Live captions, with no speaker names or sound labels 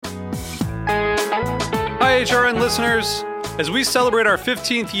HRN listeners. As we celebrate our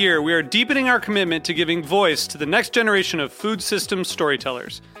 15th year, we are deepening our commitment to giving voice to the next generation of food systems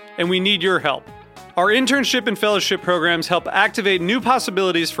storytellers, and we need your help. Our internship and fellowship programs help activate new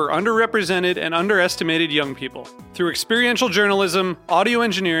possibilities for underrepresented and underestimated young people through experiential journalism, audio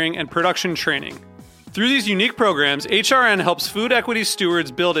engineering, and production training. Through these unique programs, HRN helps food equity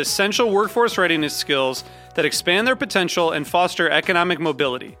stewards build essential workforce readiness skills that expand their potential and foster economic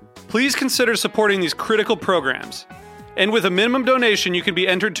mobility. Please consider supporting these critical programs. And with a minimum donation, you can be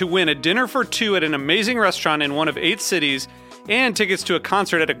entered to win a dinner for two at an amazing restaurant in one of 8 cities and tickets to a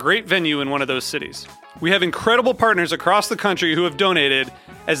concert at a great venue in one of those cities. We have incredible partners across the country who have donated,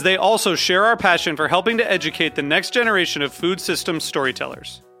 as they also share our passion for helping to educate the next generation of food systems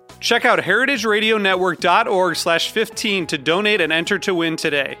storytellers. Check out heritageradionetwork.org/15 to donate and enter to win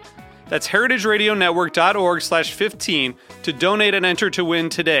today. That's heritageradionetwork.org/15 to donate and enter to win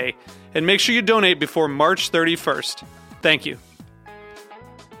today. And make sure you donate before March 31st. Thank you.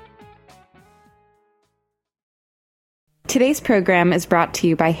 Today's program is brought to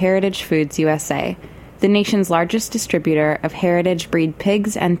you by Heritage Foods USA, the nation's largest distributor of heritage breed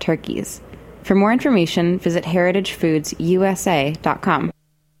pigs and turkeys. For more information, visit heritagefoodsusa.com.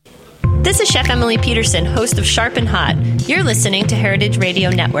 This is Chef Emily Peterson, host of Sharp and Hot. You're listening to Heritage Radio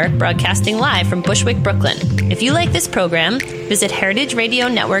Network, broadcasting live from Bushwick, Brooklyn. If you like this program, visit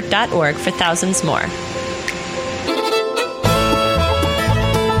heritageradionetwork.org for thousands more.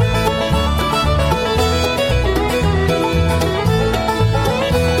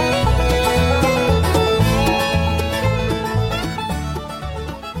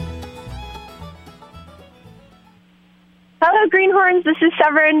 Hello, Greenhorns. This is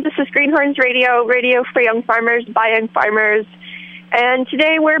Severin. This is Greenhorns Radio, radio for young farmers, by young farmers. And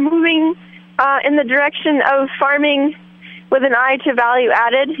today we're moving in the direction of farming with an eye to value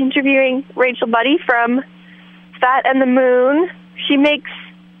added, interviewing Rachel Budde from Fat and the Moon. She makes,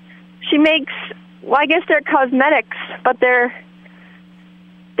 well, I guess they're cosmetics, but they're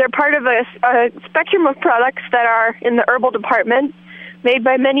part of a spectrum of products that are in the herbal department, made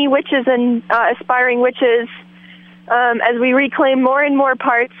by many witches and aspiring witches, as we reclaim more and more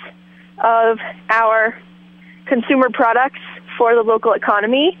parts of our consumer products for the local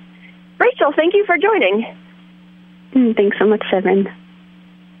economy. Rachel, thank you for joining. Thanks so much, Severin.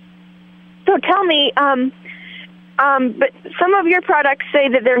 So tell me, but some of your products say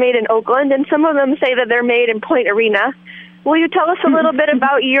that they're made in Oakland, and some of them say that they're made in Point Arena. Will you tell us a little bit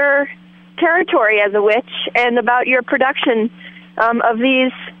about your territory as a witch and about your production of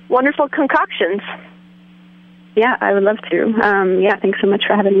these wonderful concoctions? Yeah, I would love to. Thanks so much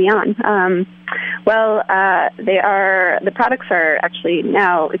for having me on. The products are actually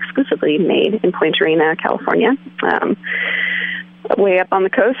now exclusively made in Point Arena, California, way up on the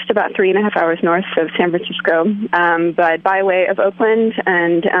coast, about 3.5 hours north of San Francisco, but by way of Oakland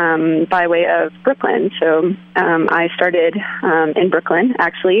and by way of Brooklyn. So I started in Brooklyn,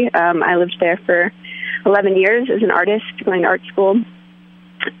 actually. I lived there for 11 years as an artist, going to art school.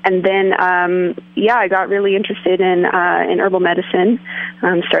 And then, I got really interested in herbal medicine,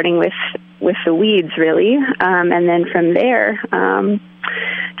 starting with the weeds, really. And then from there,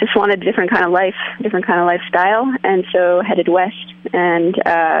 just wanted a different kind of lifestyle. And so headed west and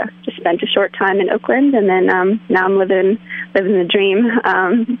just spent a short time in Oakland. And then now I'm living the dream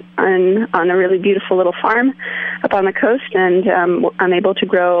on a really beautiful little farm up on the coast. And I'm able to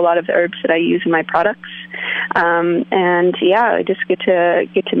grow a lot of the herbs that I use in my products. I just get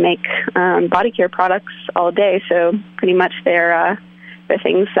to make body care products all day. So pretty much they're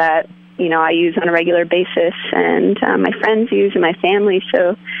things that I use on a regular basis, and my friends use, and my family.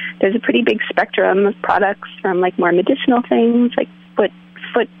 So there's a pretty big spectrum of products, from like more medicinal things like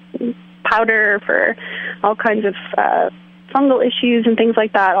foot powder for all kinds of fungal issues and things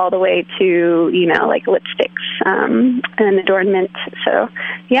like that, all the way to like lipsticks and adornment. So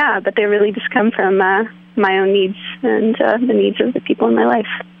but they really just come from my own needs and the needs of the people in my life.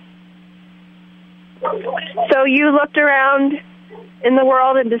 So you looked around in the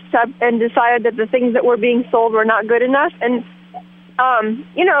world and decided that the things that were being sold were not good enough. And, a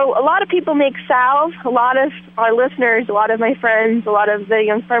lot of people make salve. A lot of our listeners, a lot of my friends, a lot of the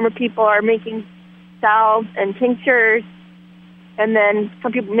young farmer people are making salve and tinctures. And then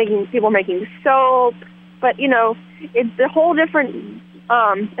some people making soap. But, it's a whole different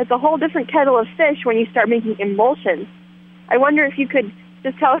kettle of fish when you start making emulsions. I wonder if you could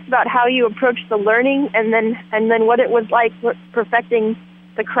just tell us about how you approached the learning, and then what it was like perfecting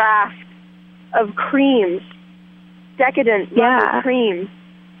the craft of creams, decadent creams.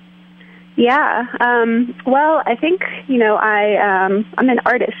 Yeah. I think I'm an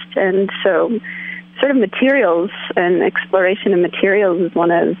artist, and so sort of materials and exploration of materials is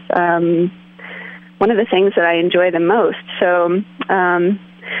one of the things that I enjoy the most. So,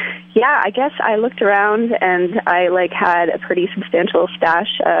 I guess I looked around and I had a pretty substantial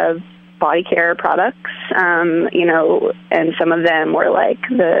stash of body care products, and some of them were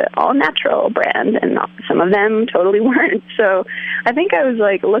the all natural brand and some of them totally weren't. So I think I was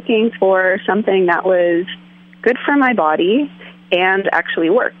looking for something that was good for my body and actually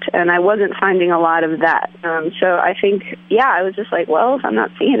worked, and I wasn't finding a lot of that. So I think, I was just well, if I'm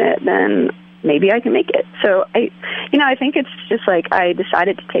not seeing it, then maybe I can make it. So I think it's just I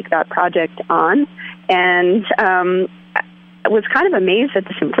decided to take that project on, and I was kind of amazed at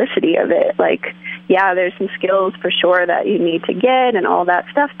the simplicity of it. There's some skills for sure that you need to get and all that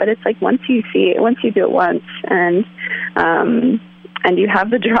stuff, but it's once you see it, once you do it once, and you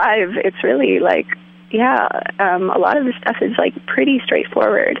have the drive, it's really a lot of the stuff is pretty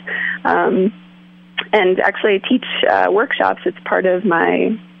straightforward. And actually I teach workshops. It's part of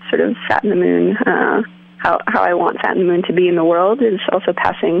my sort of Fat in the Moon, how I want Fat in the Moon to be in the world, is also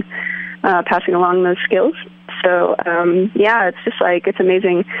passing along those skills. So, it's just it's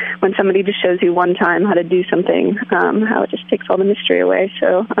amazing when somebody just shows you one time how to do something, how it just takes all the mystery away.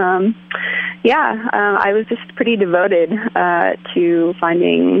 So, I was just pretty devoted to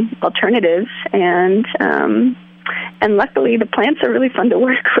finding alternatives, and luckily the plants are really fun to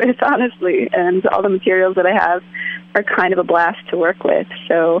work with, honestly, and all the materials that I have are kind of a blast to work with.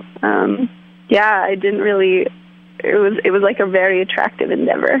 So, I didn't really, it was a very attractive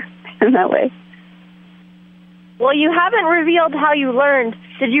endeavor in that way. Well, you haven't revealed how you learned.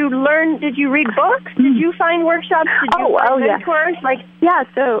 Did you read books? Did you find workshops? Did you find mentors?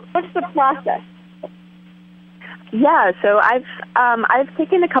 So what's the process? Yeah, so I've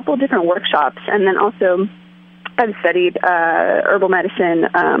taken a couple different workshops, and then also I've studied herbal medicine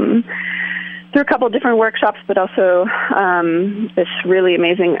through a couple of different workshops, but also this really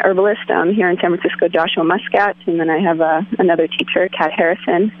amazing herbalist here in San Francisco, Joshua Muscat, and then I have another teacher, Kat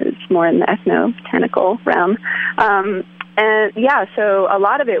Harrison, who's more in the ethnobotanical realm. So a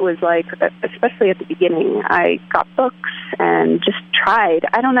lot of it was especially at the beginning, I got books and just tried.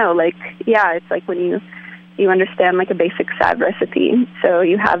 I don't know, it's when you understand a basic salve recipe, so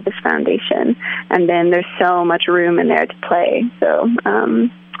you have this foundation, and then there's so much room in there to play. So,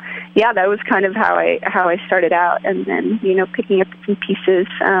 that was kind of how I started out, and then picking up some pieces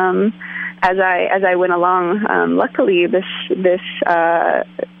as I went along. Luckily, this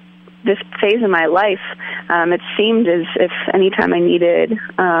phase of my life, it seemed as if anytime I needed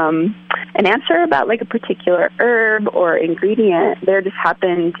an answer about a particular herb or ingredient, there just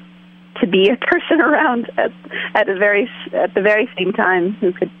happened to be a person around at the very same time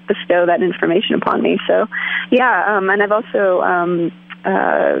who could bestow that information upon me. So, and I've also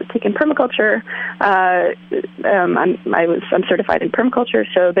taken permaculture. I'm certified in permaculture,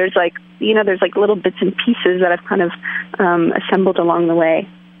 so there's there's little bits and pieces that I've kind of assembled along the way.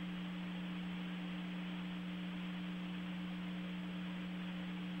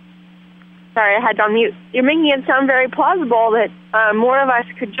 Sorry, I had to unmute. You're making it sound very plausible that more of us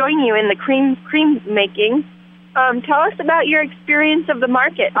could join you in the cream making. Tell us about your experience of the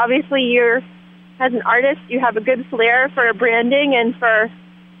market. Obviously, as an artist, you have a good flair for branding and for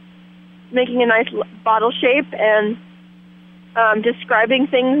making a nice bottle shape and describing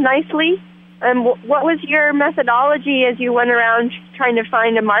things nicely. And what was your methodology as you went around trying to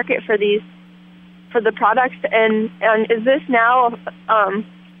find a market for the products? And is this now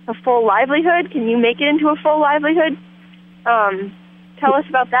a full livelihood? Can you make it into a full livelihood? Tell us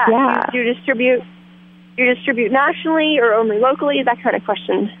about that. Yeah. Do you distribute nationally or only locally? That kind of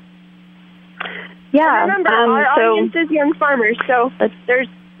question. Yeah. And remember, our audience is young farmers, so there's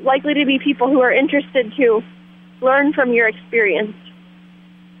likely to be people who are interested to learn from your experience.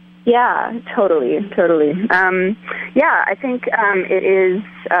 Yeah, totally. I think it is.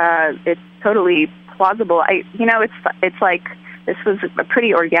 It's totally plausible. It's like this was a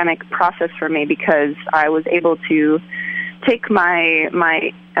pretty organic process for me because I was able to take my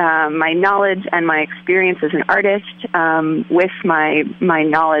knowledge and my experience as an artist with my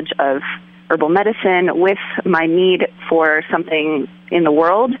knowledge of herbal medicine, with my need for something in the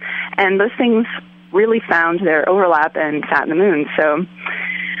world, and those things really found their overlap in Fat in the Moon. So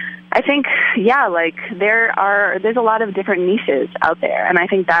I think, there's a lot of different niches out there, and I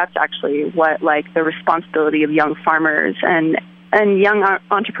think that's actually what the responsibility of young farmers and young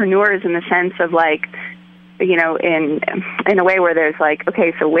entrepreneurs in the sense of in a way where there's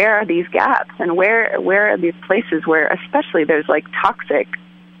okay, so where are these gaps and where are these places where especially there's toxic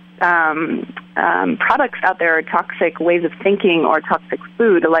products out there, or toxic ways of thinking, or toxic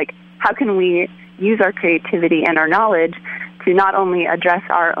food? How can we use our creativity and our knowledge to not only address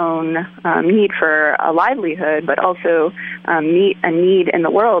our own need for a livelihood, but also meet a need in the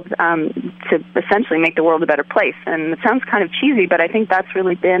world to essentially make the world a better place. And it sounds kind of cheesy, but I think that's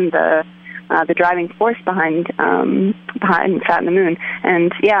really been the driving force behind Fat in the Moon.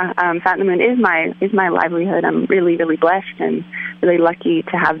 And Fat in the Moon is my livelihood. I'm really, really blessed and really lucky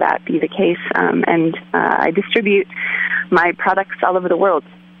to have that be the case. And I distribute my products all over the world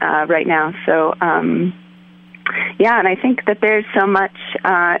right now. So, and I think that there's so much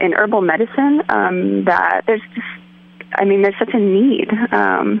in herbal medicine that there's such a need.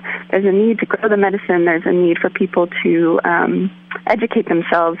 There's a need to grow the medicine. There's a need for people to educate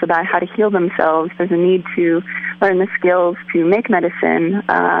themselves about how to heal themselves. There's a need to learn the skills to make medicine.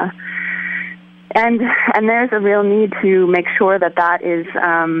 And there's a real need to make sure that is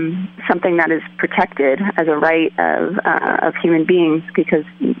something that is protected as a right of human beings, because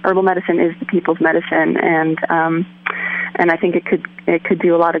herbal medicine is the people's medicine, and I think it could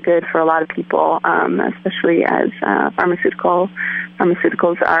do a lot of good for a lot of people, especially as pharmaceuticals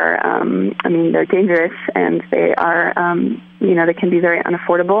are. They're dangerous, and they are they can be very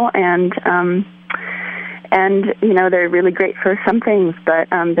unaffordable, and they're really great for some things, but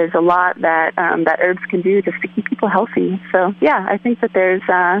there's a lot that herbs can do just to keep people healthy. So I think that there's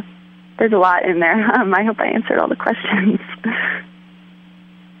a lot in there. I hope I answered all the questions.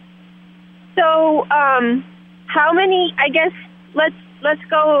 So, how many? I guess let's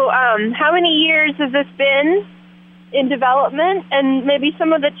go. How many years has this been in development, and maybe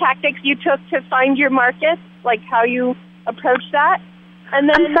some of the tactics you took to find your markets, like how you approach that? And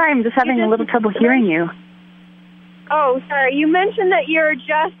then I'm sorry, I'm just having a little trouble hearing you. Oh, sorry. You mentioned that you're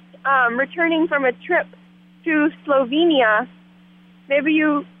just returning from a trip to Slovenia. Maybe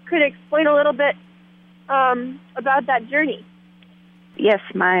you could explain a little bit about that journey. Yes,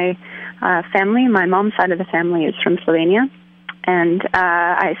 my family, my mom's side of the family is from Slovenia, and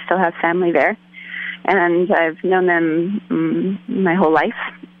I still have family there, and I've known them my whole life.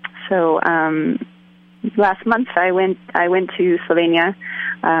 So last month I went to Slovenia.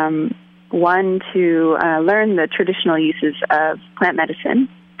 One, to learn the traditional uses of plant medicine,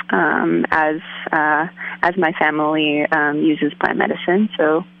 as my family uses plant medicine.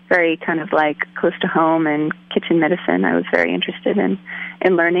 So very kind of like close to home and kitchen medicine. I was very interested in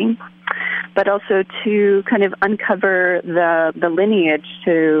learning, but also to kind of uncover the lineage,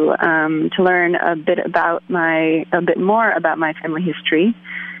 to learn a bit more about my family history,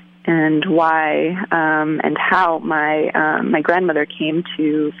 and why and how my grandmother came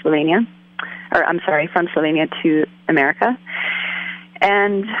to Slovenia. From Slovenia to America,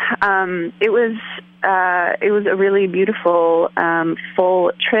 and it was a really beautiful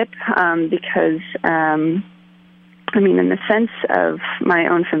full trip because in the sense of my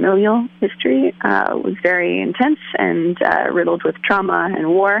own familial history, was very intense and riddled with trauma and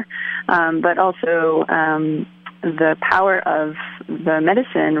war, but also the power of the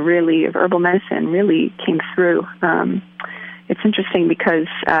medicine, really, of herbal medicine, really came through. It's interesting because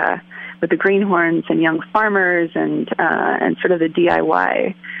with the greenhorns and young farmers and sort of the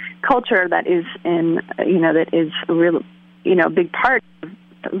DIY culture that is a real, big part of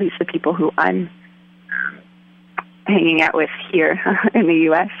at least the people who I'm hanging out with here in the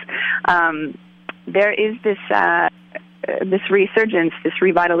U.S. There is this resurgence, this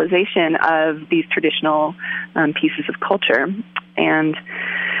revitalization of these traditional pieces of culture. And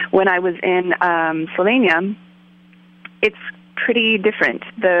when I was in Slovenia, it's pretty different.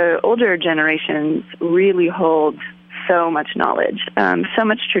 The older generations really hold so much knowledge, so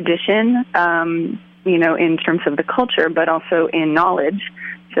much tradition, in terms of the culture, but also in knowledge.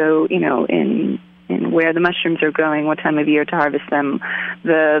 So, in where the mushrooms are growing, what time of year to harvest them,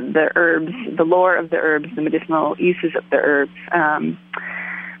 the herbs, the lore of the herbs, the medicinal uses of the herbs,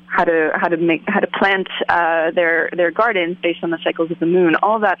 how to plant their gardens based on the cycles of the moon.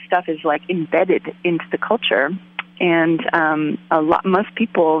 All that stuff is like embedded into the culture. And most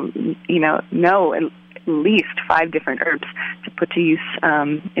people, know at least 5 different herbs to put to use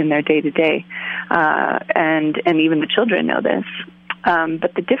in their day-to-day, and even the children know this.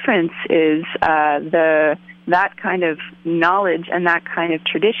 But the difference is that kind of knowledge and that kind of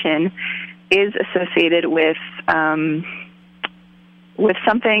tradition is associated with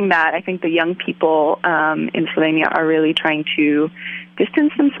something that I think the young people in Slovenia are really trying to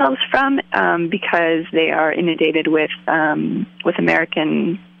distance themselves from, because they are inundated with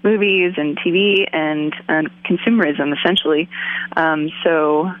American movies and TV and consumerism, essentially.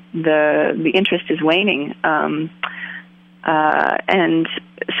 So the interest is waning, and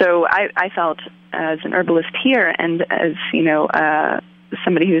so I felt as an herbalist here, and as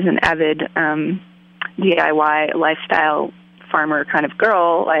somebody who's an avid DIY lifestyle farmer kind of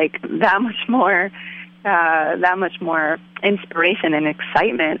girl, like that much more inspiration and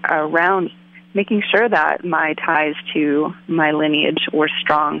excitement around making sure that my ties to my lineage were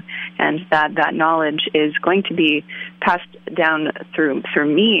strong, and that knowledge is going to be passed down through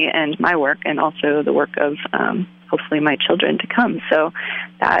me and my work, and also the work of hopefully my children to come. So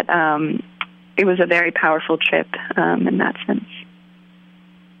that it was a very powerful trip in that sense.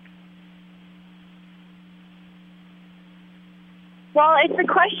 Well, it's a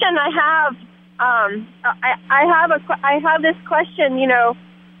question I have. I have this question. You know,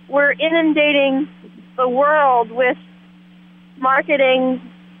 we're inundating the world with marketing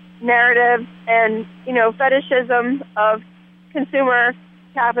narratives and, you know, fetishism of consumer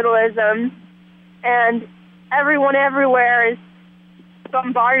capitalism, and everyone everywhere is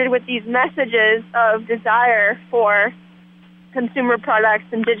bombarded with these messages of desire for consumer products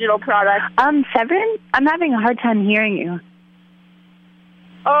and digital products. Severin, I'm having a hard time hearing you.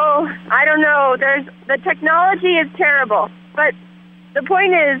 Oh, I don't know. The technology is terrible, but the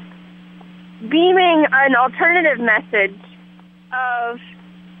point is, beaming an alternative message of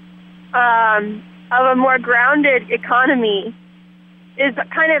a more grounded economy is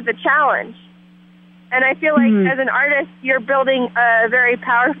kind of the challenge. And I feel like as an artist, you're building a very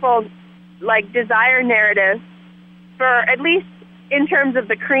powerful, like, desire narrative for, at least in terms of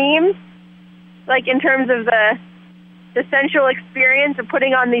the creams, like in terms of the sensual experience of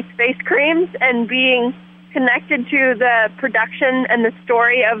putting on these face creams and being connected to the production and the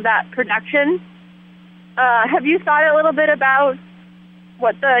story of that production. Have you thought a little bit about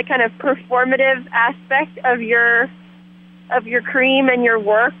what the kind of performative aspect of your cream and your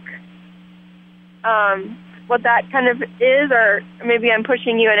work, what that kind of is, or maybe I'm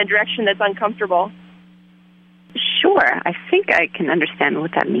pushing you in a direction that's uncomfortable? Sure. I think I can understand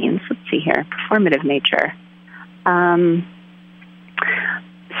what that means. Let's see here. Performative nature.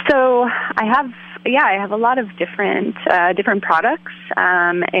 So I have a lot of different products,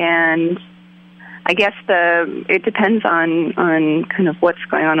 and I guess it depends on kind of what's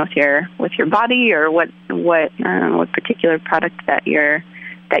going on with your body, or what particular product that you're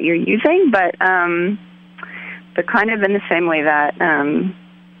using, but kind of in the same way that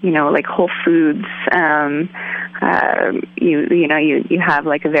like Whole Foods, you have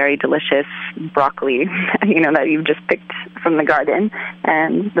like a very delicious broccoli, that you've just picked from the garden,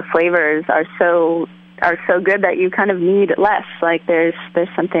 and the flavors are so good that you kind of need less. Like there's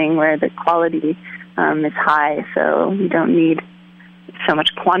something where the quality is high, so you don't need so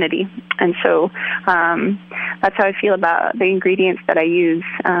much quantity. And so that's how I feel about the ingredients that I use.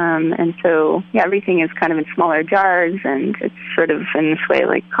 And so, yeah, everything is kind of in smaller jars, and it's sort of in this way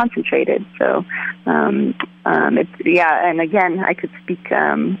like concentrated. So and again, I could speak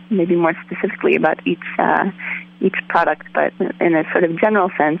maybe more specifically about each product, but in a sort of general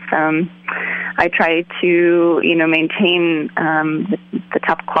sense, I try to maintain the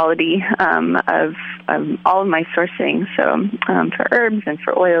top quality of all of my sourcing. So for herbs and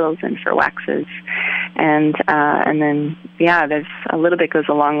for oils and for waxes, and then there's a little bit goes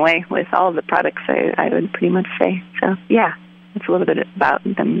a long way with all of the products. I would pretty much say. So yeah, it's a little bit about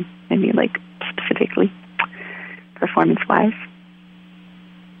them, maybe like specifically performance-wise.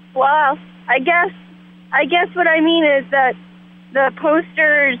 Well, I guess what I mean is that the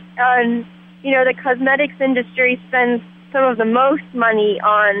posters and the cosmetics industry spends some of the most money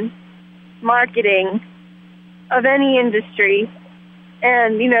on marketing of any industry,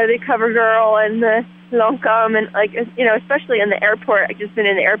 and the CoverGirl and the Lancôme, and especially in the airport. I've just been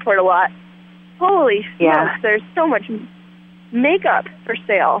in the airport a lot. Holy smokes, there's so much makeup for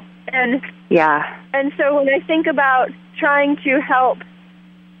sale, and so when I think about trying to help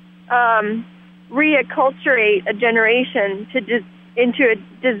reacculturate a generation into a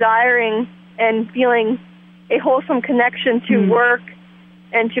desiring and feeling a wholesome connection to work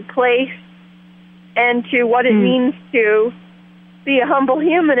and to place and to what it means to be a humble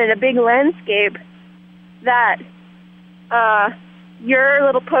human in a big landscape, that your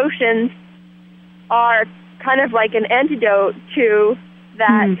little potions are kind of like an antidote to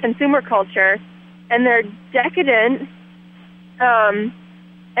that consumer culture, and they're decadent,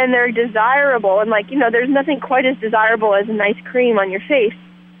 and they're desirable, and there's nothing quite as desirable as a nice cream on your face.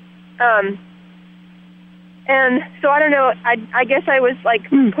 And so I don't know, I guess I was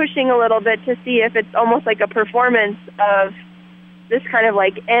pushing a little bit to see if it's almost like a performance of this kind of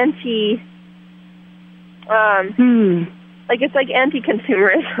anti, it's like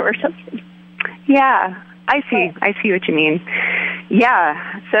anti-consumerism or something. Yeah, I see what you mean.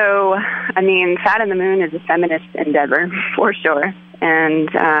 Yeah, so, I mean, Fat in the Moon is a feminist endeavor, for sure. And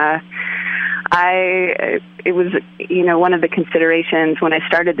it was, one of the considerations when I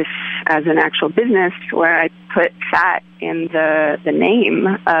started this as an actual business, where I put fat in the name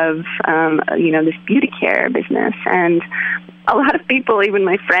of, this beauty care business. And a lot of people, even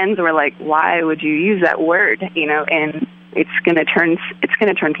my friends, were like, why would you use that word? And it's going to turn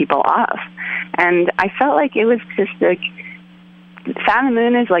people off. And I felt like it was just like, Fat on the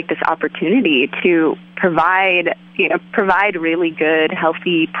Moon is like this opportunity to provide really good,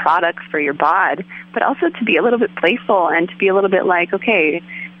 healthy products for your bod, but also to be a little bit playful and to be a little bit like, okay,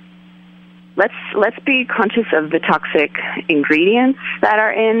 let's be conscious of the toxic ingredients that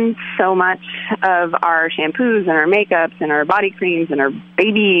are in so much of our shampoos and our makeups and our body creams and our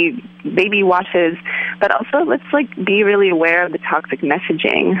baby washes, but also let's be really aware of the toxic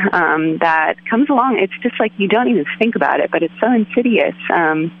messaging that comes along. It's just like you don't even think about it, but it's so insidious.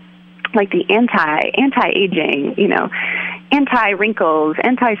 Like the anti-aging, anti-wrinkles,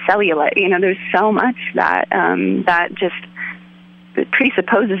 anti-cellulite. There's so much that just it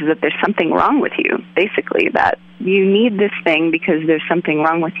presupposes that there's something wrong with you, basically, that you need this thing because there's something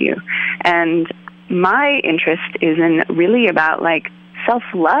wrong with you. And my interest is in really about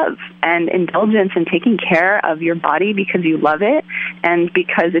self-love and indulgence and taking care of your body because you love it and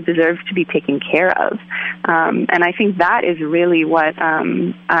because it deserves to be taken care of. And I think that is really what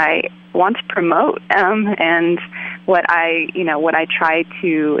I want to promote, and what I try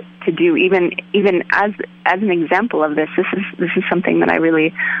to do, even as an example of this. This is something that I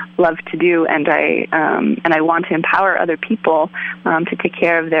really love to do, and I want to empower other people to take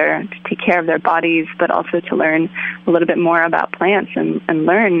care of their bodies, but also to learn a little bit more about plants and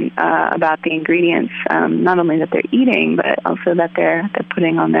learn about the ingredients, not only that they're eating, but also that they're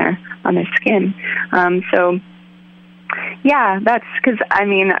putting on their skin. So yeah, that's because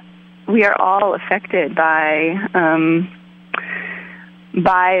we are all affected by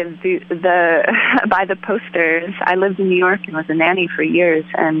the posters. I lived in New York and was a nanny for years,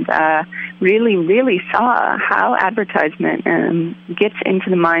 and really, really saw how advertisement gets into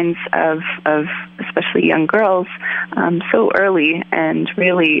the minds of especially young girls so early, and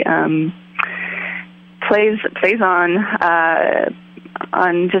really plays on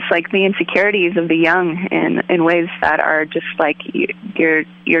just the insecurities of the young in ways that are just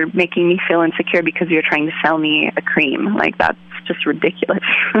you're making me feel insecure because you're trying to sell me a cream. That's just ridiculous.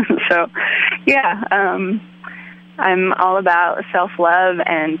 So yeah, I'm all about self-love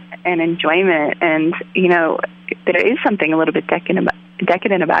and enjoyment, and there is something a little bit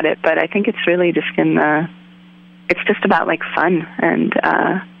decadent about it, but I think it's really just it's just about fun, and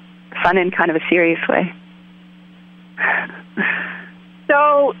fun in kind of a serious way.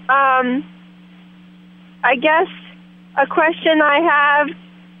 So, I guess a question I have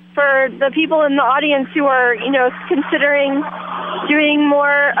for the people in the audience who are, considering doing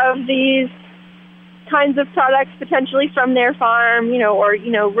more of these kinds of products potentially from their farm, or,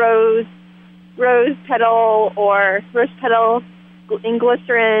 rose petal in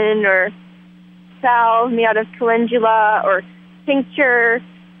glycerin, or salve made out of calendula, or tincture,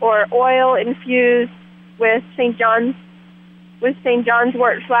 or oil infused with St. John's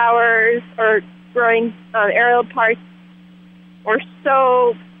wort flowers, or growing aerial parts, or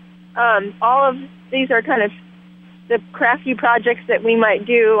soap. All of these are kind of the crafty projects that we might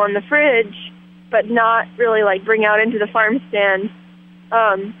do on the fridge, but not really bring out into the farm stand.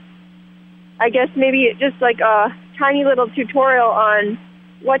 I guess maybe just a tiny little tutorial on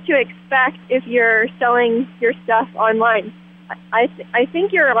what to expect if you're selling your stuff online. I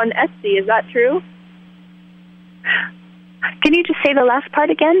think you're on Etsy. Is that true? Can you just say the last part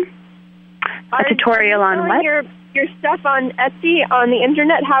again? A tutorial on what? Your stuff on Etsy on the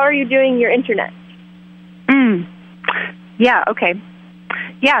internet. How are you doing your internet? Yeah. Okay.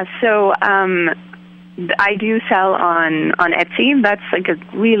 Yeah. So I do sell on Etsy. That's a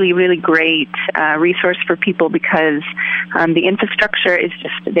really, really great resource for people because the infrastructure is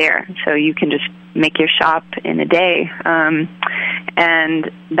just there. So you can just make your shop in a day.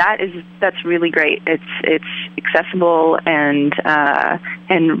 And that's really great. It's accessible and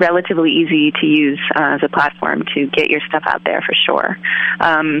relatively easy to use as a platform to get your stuff out there for sure.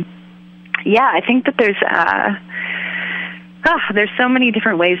 Yeah, I think that there's so many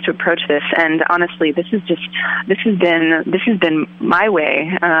different ways to approach this, and honestly, this has been my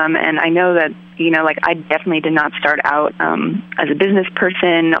way. And I know that I definitely did not start out as a business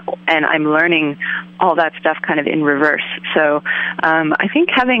person, and I'm learning all that stuff kind of in reverse. So I think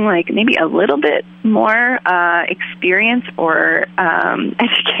having maybe a little bit more experience or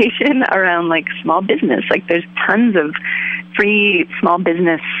education around small business, there's tons of free small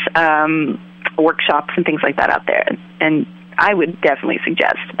business workshops and things like that out there, and I would definitely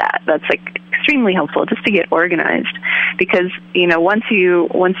suggest that. That's like extremely helpful just to get organized, because once you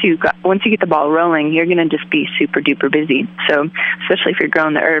get the ball rolling, you're going to just be super duper busy. So especially if you're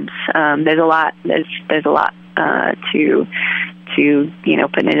growing the herbs, there's a lot to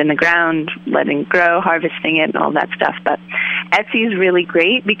putting it in the ground, letting it grow, harvesting it, and all that stuff. But Etsy is really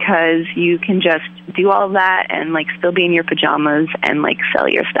great because you can just do all of that and like still be in your pajamas and like sell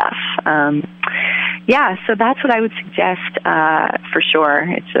your stuff. So that's what I would suggest for sure.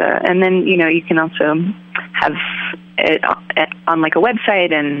 And then you can also have it on like a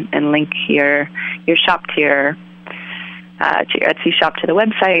website and link your shop to your Etsy shop to the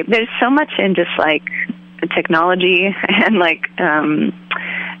website. There's so much in just like technology and like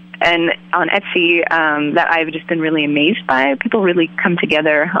and on Etsy that I've just been really amazed by. People really come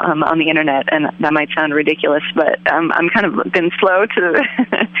together on the internet, and that might sound ridiculous, but I'm kind of been slow to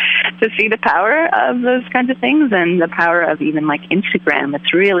to see the power of those kinds of things and the power of even like Instagram. It's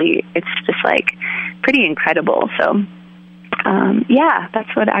just like pretty incredible. So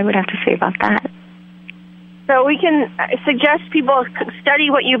that's what I would have to say about that. So we can suggest people study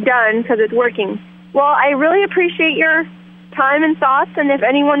what you've done because it's working. Well, I really appreciate your time and thoughts, and if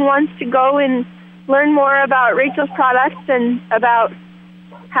anyone wants to go and learn more about Rachel's products and about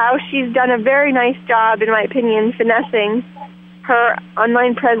how she's done a very nice job, in my opinion, finessing her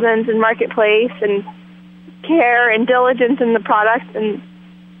online presence and marketplace and care and diligence in the product and,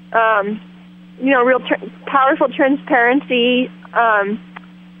 real powerful transparency,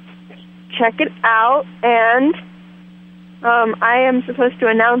 check it out. And I am supposed to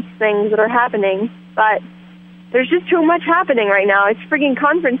announce things that are happening, but there's just too much happening right now. It's frigging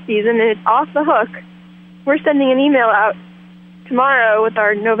conference season, and it's off the hook. We're sending an email out tomorrow with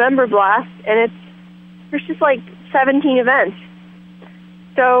our November blast, and there's just like 17 events.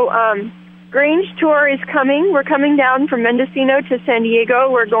 So Grange Tour is coming. We're coming down from Mendocino to San Diego.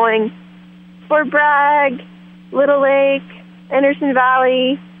 We're going Fort Bragg, Little Lake, Anderson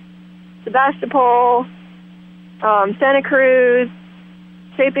Valley, Sebastopol, Santa Cruz,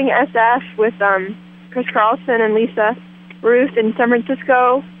 Shaping SF with Chris Carlson and Lisa Ruth in San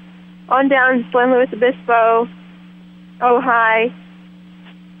Francisco, on down to San Luis Obispo, Ojai,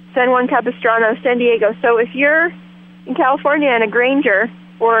 San Juan Capistrano, San Diego. So if you're in California and a Granger,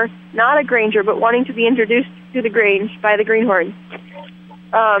 or not a Granger, but wanting to be introduced to the Grange by the Greenhorn,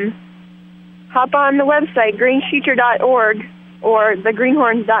 hop on the website, grangefuture.org or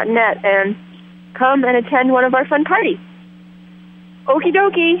thegreenhorns.net, and come and attend one of our fun parties. Okie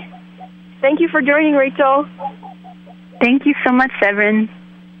dokie. Thank you for joining, Rachel. Thank you so much, Severin.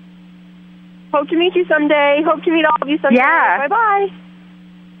 Hope to meet you someday. Hope to meet all of you someday. Yeah. Bye-bye.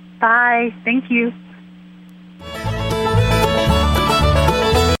 Bye. Thank you.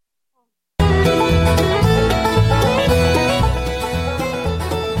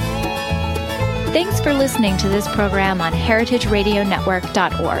 Thanks for listening to this program on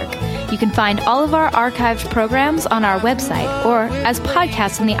heritageradionetwork.org. You can find all of our archived programs on our website or as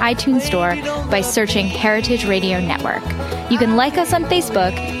podcasts in the iTunes Store by searching Heritage Radio Network. You can like us on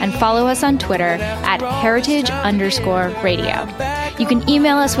Facebook and follow us on Twitter at heritage_radio. You can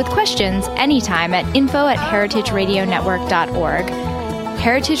email us with questions anytime at info@heritageradionetwork.org.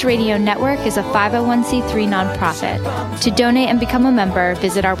 Heritage Radio Network is a 501c3 nonprofit. To donate and become a member,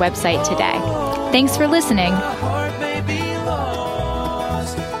 visit our website today. Thanks for listening.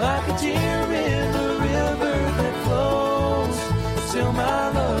 Till my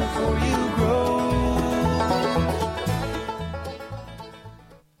love for you